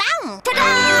finished. Ta-da!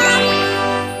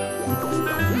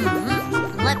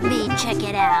 Let me check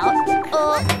it out.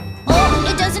 Oh,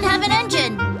 it doesn't have an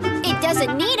engine. It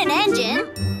doesn't need an engine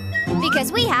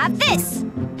because we have this.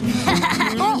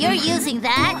 You're using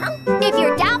that? If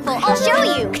you're doubtful, I'll show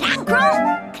you.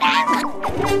 Chrome pedal.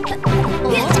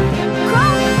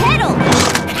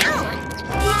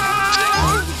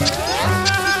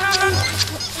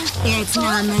 It's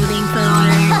not moving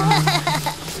forward.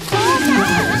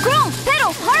 Chrome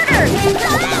pedal harder.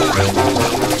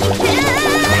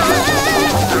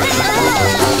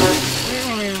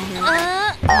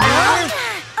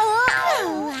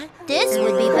 This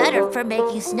would be better for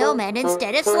making snowmen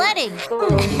instead of sledding.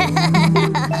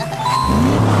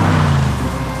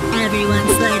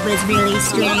 Everyone's sled was really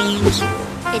strange.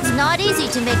 It's not easy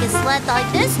to make a sled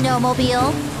like this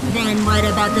snowmobile. Then what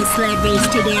about the sled race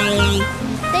today?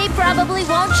 They probably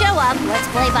won't show up. Let's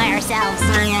play by ourselves.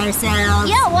 By ourselves?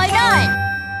 Yeah, why not?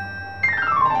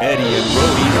 Eddie and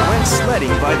Rhodey went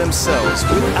sledding by themselves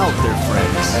without their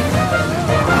friends.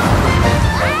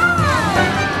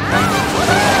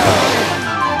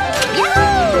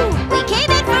 Yahoo! We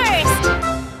came in first!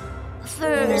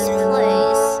 First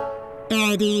place.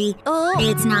 Eddie,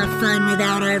 it's not fun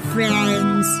without our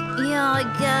friends. Yeah, I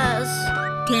guess.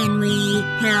 Can we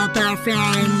help our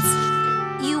friends?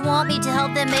 You want me to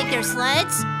help them make their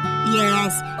sleds?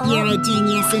 Yes, you're a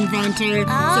genius inventor,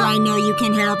 so I know you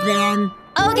can help them.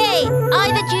 Okay,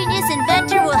 I, the genius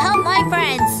inventor, will help my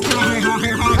friends.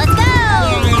 Let's go!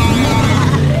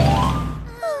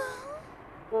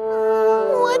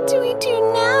 What do we do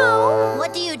now?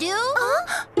 What do you do?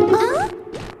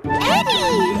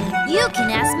 Eddie! You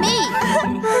can ask me.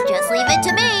 Just leave it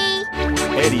to me.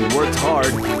 Eddie worked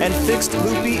hard and fixed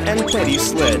Loopy and Teddy's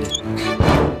sled.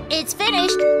 It's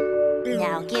finished.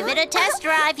 Now give it a test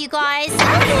drive, you guys.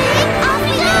 Okay, off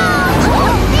we go!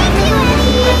 Thank you,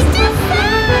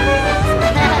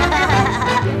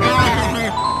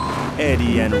 Eddie!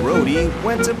 Eddie and Rhodey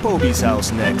went to Poby's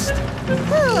house next.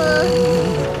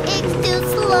 It's too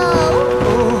slow.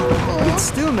 Oh, it's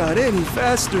still not any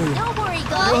faster. Don't worry,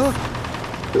 guys.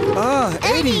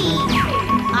 Eddie!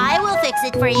 I will fix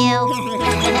it for you.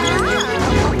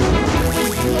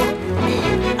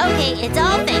 Okay, it's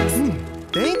all fixed.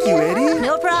 Thank you, Eddie.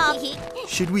 No problem.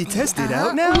 Should we test it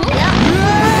out now?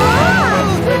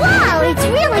 Wow, it's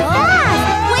really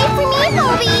fast! Wait for me,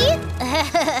 Poby!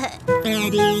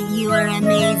 Eddie, you are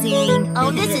amazing.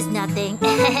 Oh, this is nothing.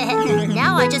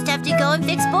 Now I just have to go and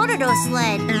fix Pororo's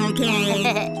sled.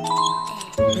 Okay.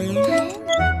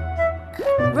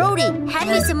 Rhodey, hand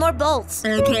me some more bolts.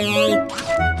 Okay.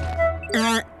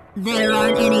 There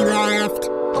aren't any left.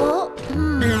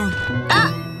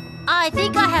 I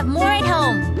think I have more at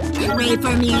home. Wait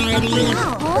for me, Eddie.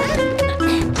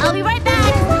 I'll be right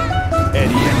back.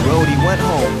 Eddie and Rhodey went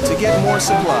home to get more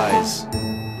supplies.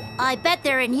 I bet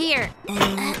they're in here.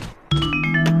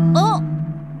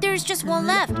 There's just one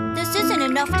left. This isn't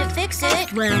enough to fix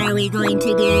it. What are we going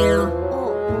to do?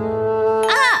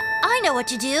 I know what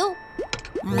to do.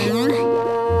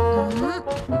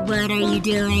 What are you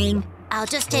doing? I'll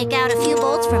just take out a few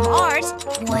bolts from ours.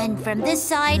 One from this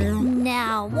side.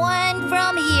 Now one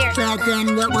from here. But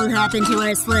then what will happen to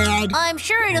our sled? I'm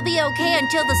sure it'll be okay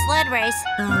until the sled race.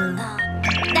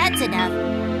 That's enough.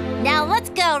 Now let's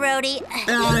go, Rhodey.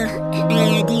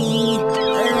 Eddie.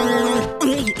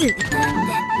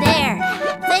 There.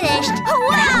 Finished.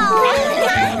 Wow!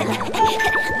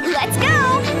 Let's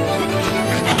go!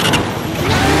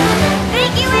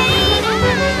 Thank you, Eddie!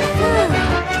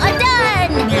 I'm done!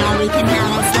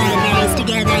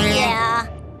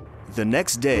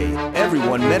 next day,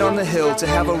 everyone met on the hill to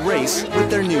have a race with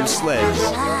their new sleds.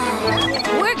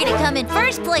 We're gonna come in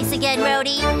first place again,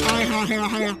 Rhodey.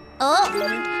 Oh,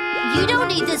 you don't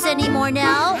need this anymore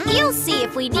now. You'll see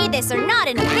if we need this or not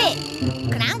in a bit.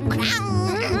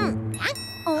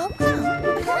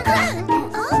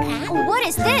 What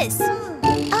is this?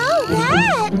 Oh,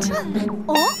 that!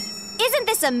 Oh, isn't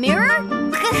this a mirror?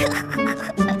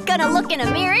 Gonna look in a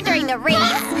mirror during the race?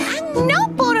 No,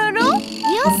 Pororo.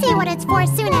 You'll see what it's for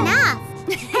soon enough.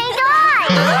 Hey,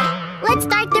 guys! Let's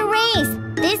start the race.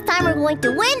 This time we're going to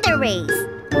win the race.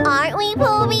 Aren't we,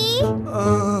 Poby?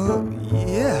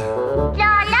 Yeah.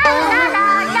 La la la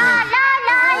la la la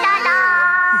la la la.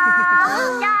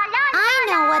 I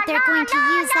know what they're going to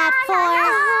use that for.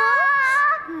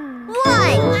 1,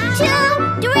 2,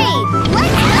 3,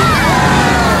 let's go!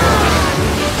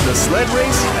 The sled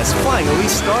race has finally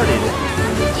started.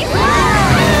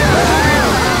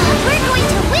 We're going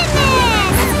to win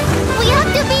this! We have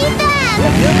to beat them!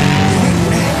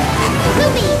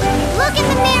 Loopy, look in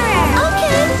the mirror!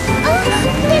 Okay.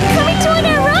 They're coming toward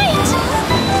our right!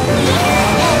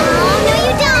 Oh, no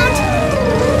you don't!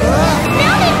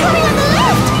 Now they're coming on the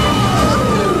left!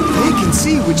 They can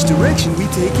see which direction we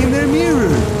take in their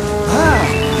mirror. Ah,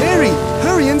 Harry,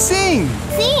 hurry and sing!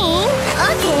 Sing?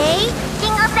 Okay.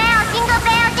 Jingle bell, jingle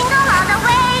all the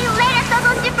way. Let us all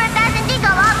go super fast and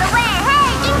jingle all the way.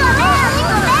 Hey, jingle bell,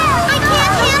 jingle bell. I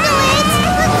can't handle it.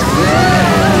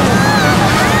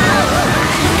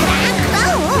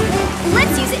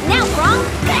 Let's use it now, Gronk.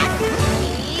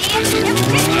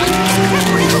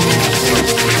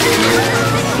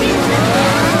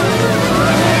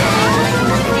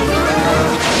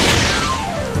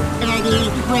 Eddie,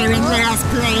 we're in last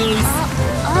place.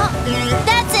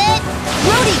 That's it.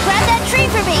 Rhodey, grab that tree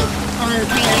for me.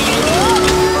 Okay.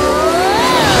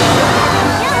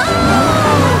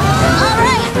 All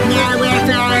right. Now we're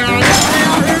third.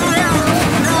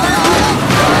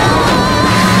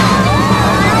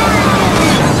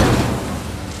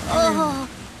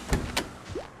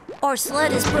 Our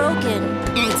sled is broken.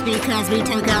 It's because we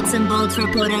took out some bolts for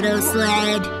Pororo's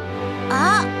sled.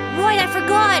 Ah, right, I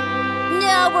forgot.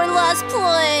 Now we're last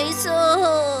place.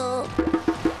 Oh.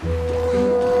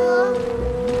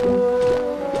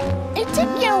 It took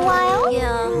you a while.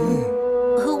 Yeah.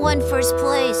 Who won first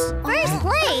place? First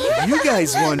place? You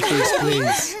guys won first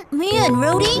place. Me and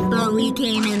Rhodey? But we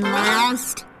came in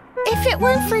last. If it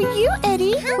weren't for you,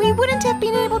 Eddie, we wouldn't have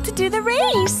been able to do the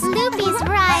race. Loopy's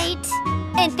right.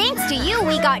 And thanks to you,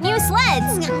 we got new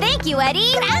sleds. Thank you,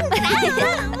 Eddie.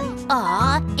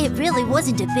 Aw, it really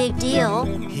wasn't a big deal.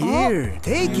 Here,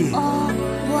 take it. Oh,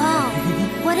 wow.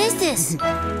 What is this?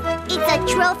 It's a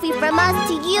trophy from us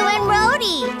to you and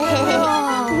Rhodey.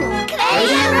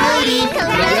 Eddie and Rhodey,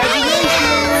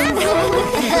 congratulations!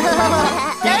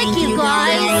 Thank you,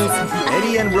 guys.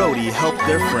 Eddie and Rhodey helped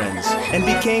their friends and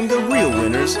became the real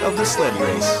winners of the sled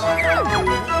race.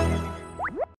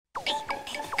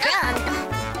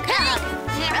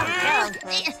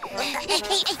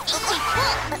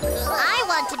 I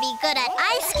want to be good at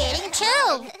ice skating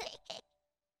too.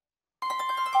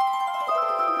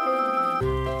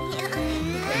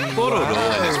 Pororo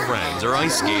and his friends are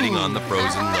ice skating on the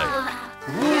frozen lake.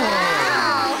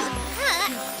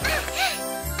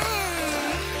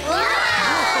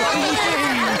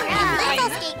 I'll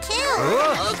skate too.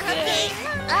 Okay.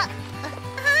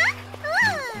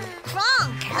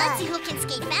 Kronk, let's see who can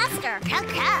skate faster.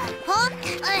 Huh?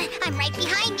 I'm right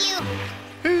behind you.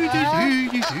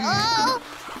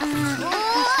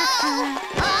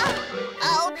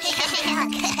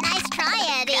 Nice try,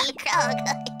 Eddie.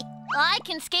 I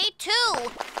can skate too.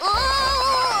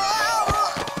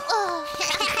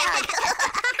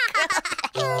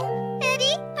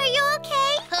 Eddie, are you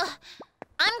okay?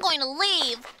 I'm going to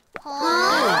leave.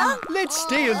 Let's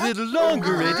stay a little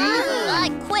longer, Eddie. I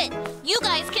quit. You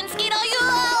guys can skate all you...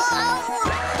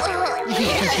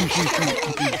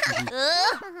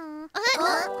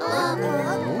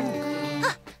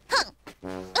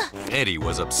 Eddie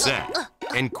was upset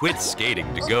and quit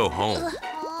skating to go home.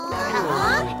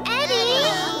 Eddie!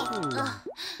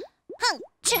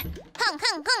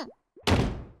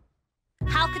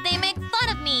 How could they make fun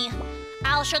of me?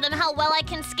 I'll show them how well I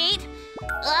can skate.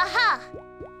 Aha!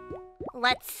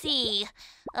 Let's see.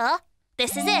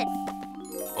 This is it.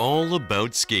 All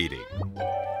about skating.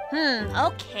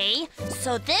 Okay.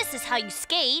 So this is how you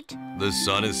skate. The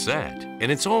sun is set,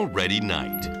 and it's already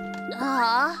night.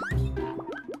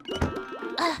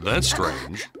 That's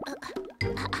strange.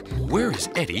 Where is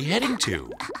Eddie heading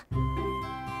to?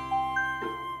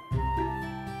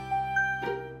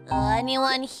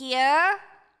 Anyone here?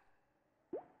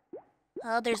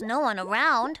 There's no one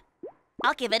around.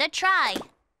 I'll give it a try.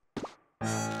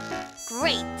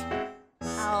 Great.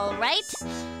 All right.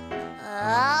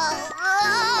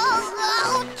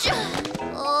 Ouch!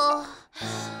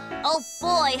 Oh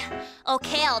boy.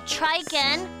 Okay, I'll try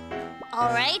again. All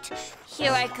right,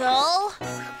 here I go.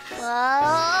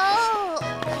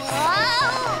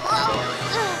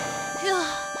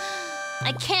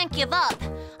 I can't give up.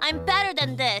 I'm better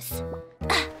than this.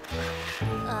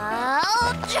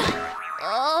 Ouch!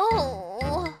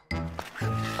 Oh.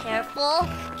 Careful,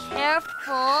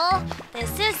 careful.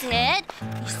 This is it.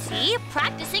 You see,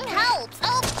 practicing helps.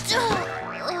 Oh.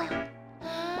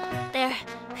 There.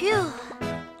 Phew.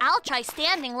 I'll try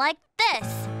standing like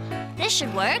this. This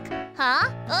should work, huh?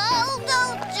 Oh,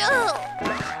 no!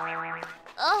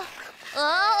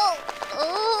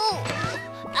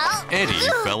 Eddie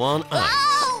fell on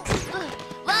ice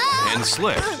and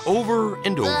slipped over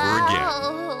and over again.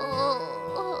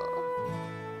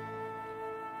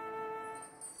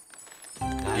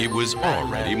 It was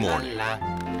already morning.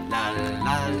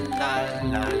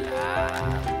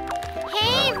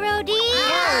 Hey, Rhodey!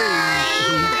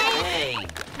 Hey!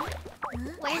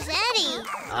 Where's Eddie?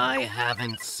 I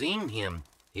haven't seen him.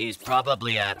 He's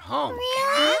probably at home.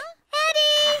 Really?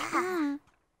 Eddie!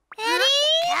 Eddie?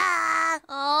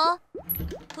 Oh,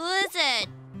 who is it?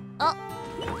 Oh,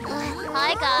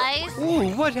 hi guys. Oh,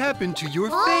 what happened to your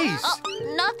face? Oh,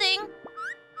 nothing.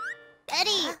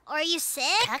 Eddie, are you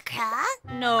sick?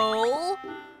 No.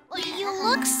 Well, you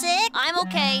look sick. I'm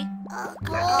okay.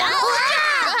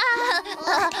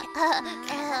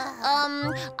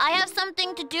 I have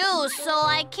something to do, so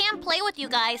I can't play with you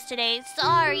guys today.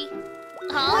 Sorry.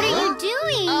 Huh? What are you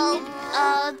doing?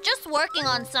 Just working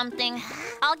on something.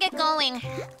 I'll get going.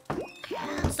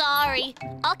 Sorry.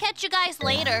 I'll catch you guys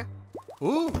later.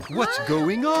 Oh, what's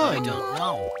going on? I don't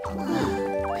know.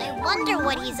 I wonder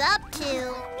what he's up to. Me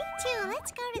too.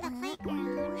 Let's go to the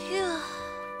playground. Phew.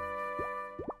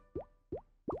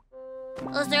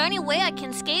 Is there any way I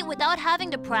can skate without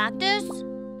having to practice?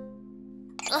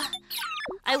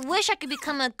 I wish I could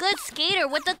become a good skater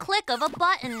with the click of a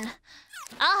button.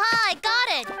 Aha, I got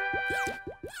it!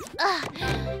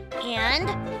 And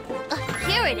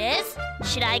here it is.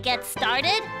 Should I get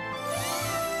started?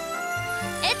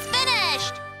 It's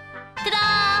finished!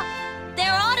 Ta-da!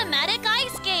 They're automatic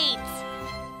ice skates!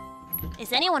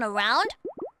 Is anyone around?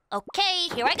 Okay,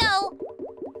 here I go.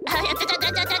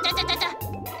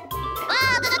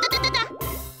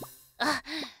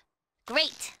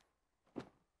 Great.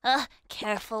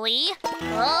 Carefully.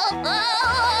 Oh,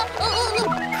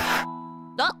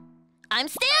 I'm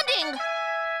standing.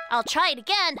 I'll try it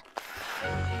again.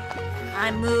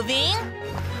 I'm moving.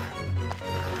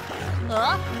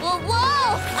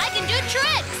 Whoa! I can do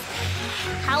tricks.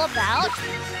 How about...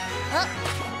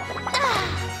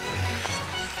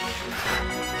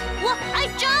 Whoa, I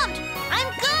jumped! I'm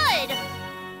good!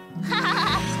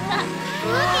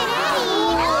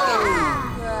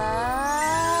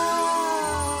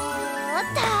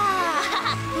 Look at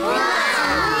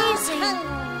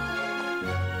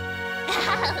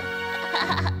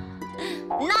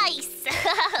Nice!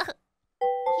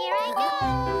 Here I go.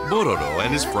 Pororo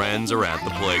and his friends are at the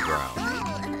playground.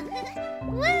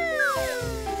 Woo!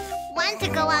 Want to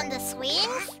go on the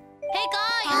swings? Hey,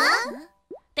 guys! Huh?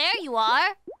 There you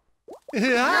are.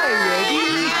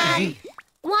 Hi, Eddie.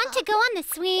 Want to go on the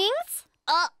swings?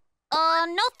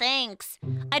 No thanks.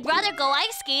 I'd rather go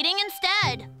ice skating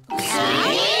instead.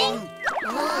 Skating?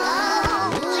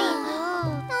 Oh,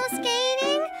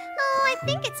 skating? Oh, I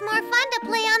think it's more fun to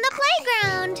play on the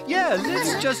playground. Yeah,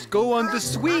 let's just go on the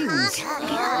swings. Hey,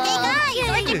 guys,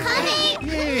 are you coming?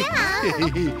 Yeah.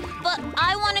 But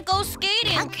I want to go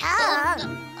skating.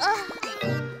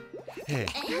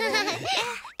 Eddie,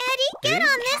 get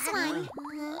on this one.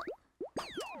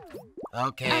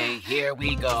 Okay, here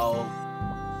we go.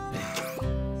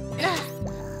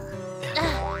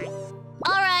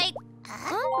 All right.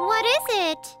 What is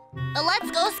it?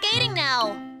 Let's go skating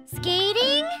now.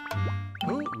 Skating?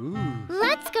 Ooh.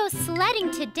 Let's go sledding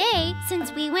today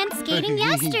since we went skating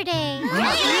yesterday.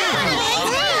 But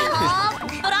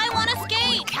I want to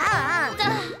skate.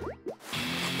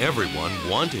 Everyone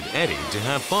wanted Eddie to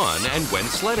have fun and went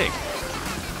sledding.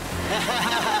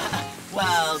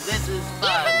 Wow, this is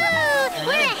fun.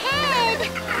 We're ahead.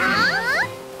 Huh?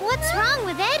 What's wrong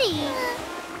with Eddie?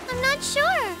 I'm not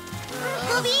sure.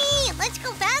 Loopy, let's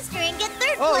go faster and get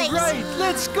third place. All right,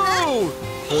 let's go.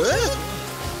 Huh?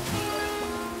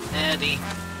 Eddie,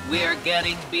 we're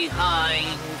getting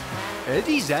behind.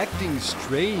 Eddie's acting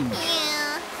strange.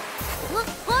 Yeah. Look,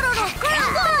 Pororo, go!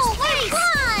 Please!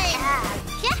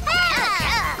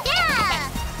 Yeah!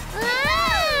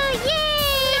 Oh,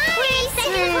 yay!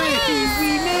 Second place!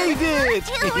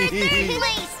 Third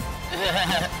place.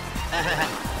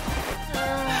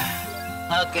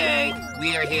 Okay,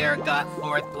 we are here, got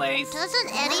 4th place. Doesn't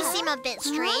Eddie seem a bit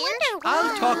strange?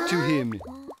 I'll talk to him.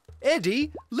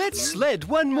 Eddie, let's sled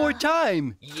one more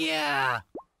time. Yeah.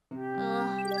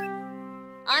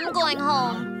 I'm going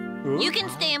home. You can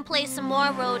stay and play some more,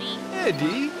 Rhodey.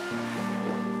 Eddie?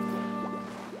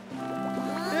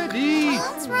 Eddie!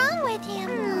 What's wrong with him?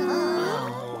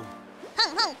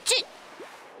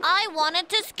 I wanted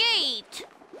to skate.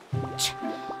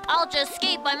 I'll just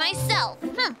skate by myself.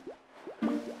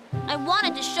 I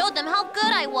wanted to show them how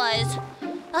good I was.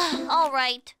 All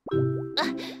right.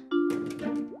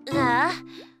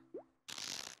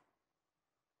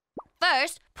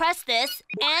 First, press this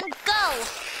and go.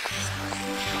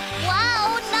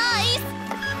 Wow, nice.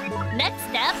 Next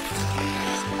step.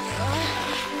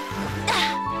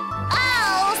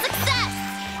 Oh, success!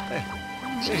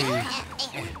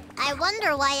 I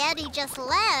wonder why Eddie just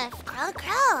left.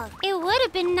 It would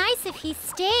have been nice if he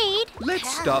stayed. Let's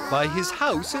stop by his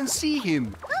house and see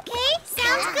him. Okay,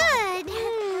 sounds good.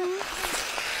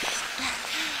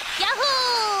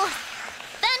 Yahoo!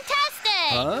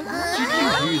 Fantastic! Huh? Did you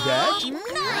hear that?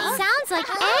 Sounds like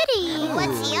Eddie.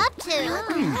 What's he up to?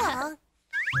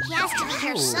 He has to be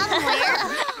here somewhere.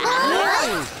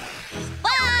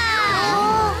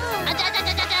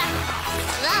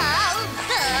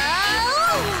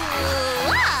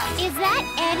 Is that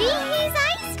Eddie? He's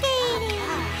ice skating.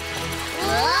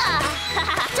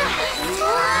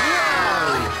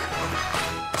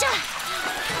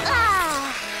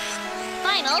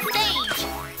 Final stage.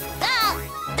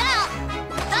 Ta-da!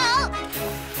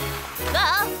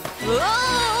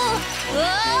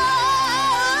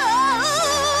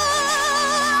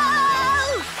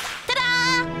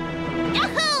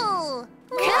 Yahoo!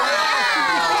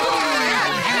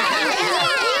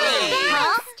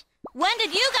 Huh? When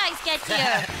did you guys get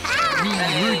here? We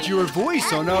heard your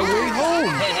voice on our way home.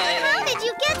 How did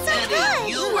you get so good?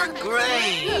 You were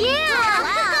great.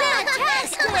 Yeah,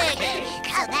 fantastic.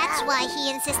 So that's why he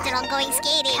insisted on going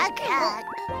skating.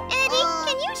 Eddie,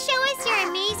 can you show us your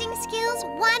amazing skills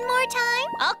one more time?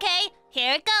 Okay,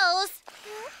 here it goes.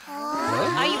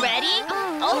 Are you ready?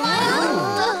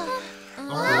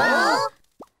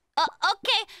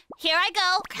 Okay, here I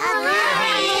go.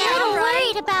 I'm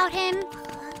worried about him.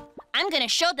 I'm gonna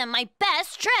show them my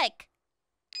best trick.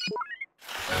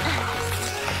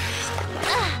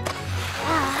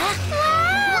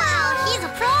 Wow, he's a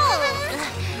pro.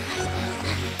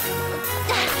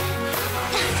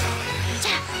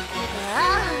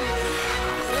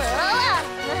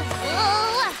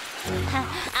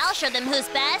 I'll show them who's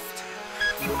best.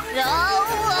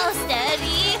 Oh,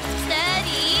 steady,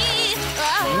 steady.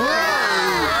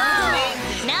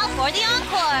 Now for the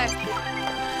encore.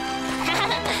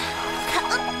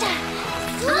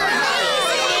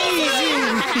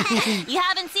 You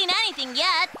haven't seen anything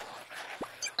yet.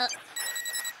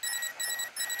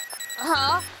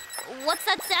 Huh? What's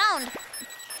that sound?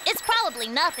 It's probably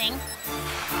nothing.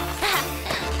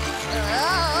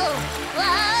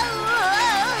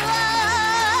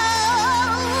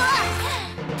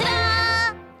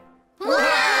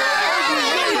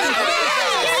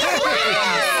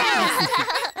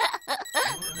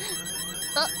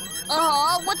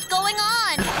 What's going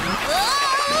on?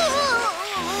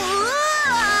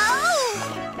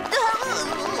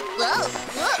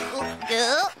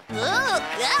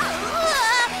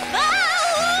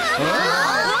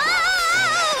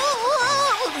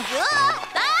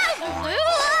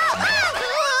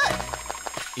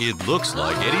 It looks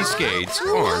like Eddie's skates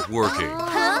aren't working.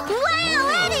 Wow,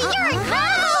 Eddie, you're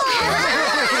incredible!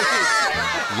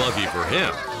 Lucky for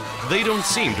him, they don't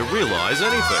seem to realize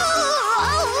anything.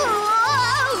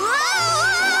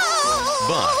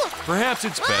 But perhaps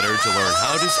it's better to learn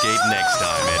how to skate next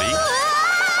time, Eddie.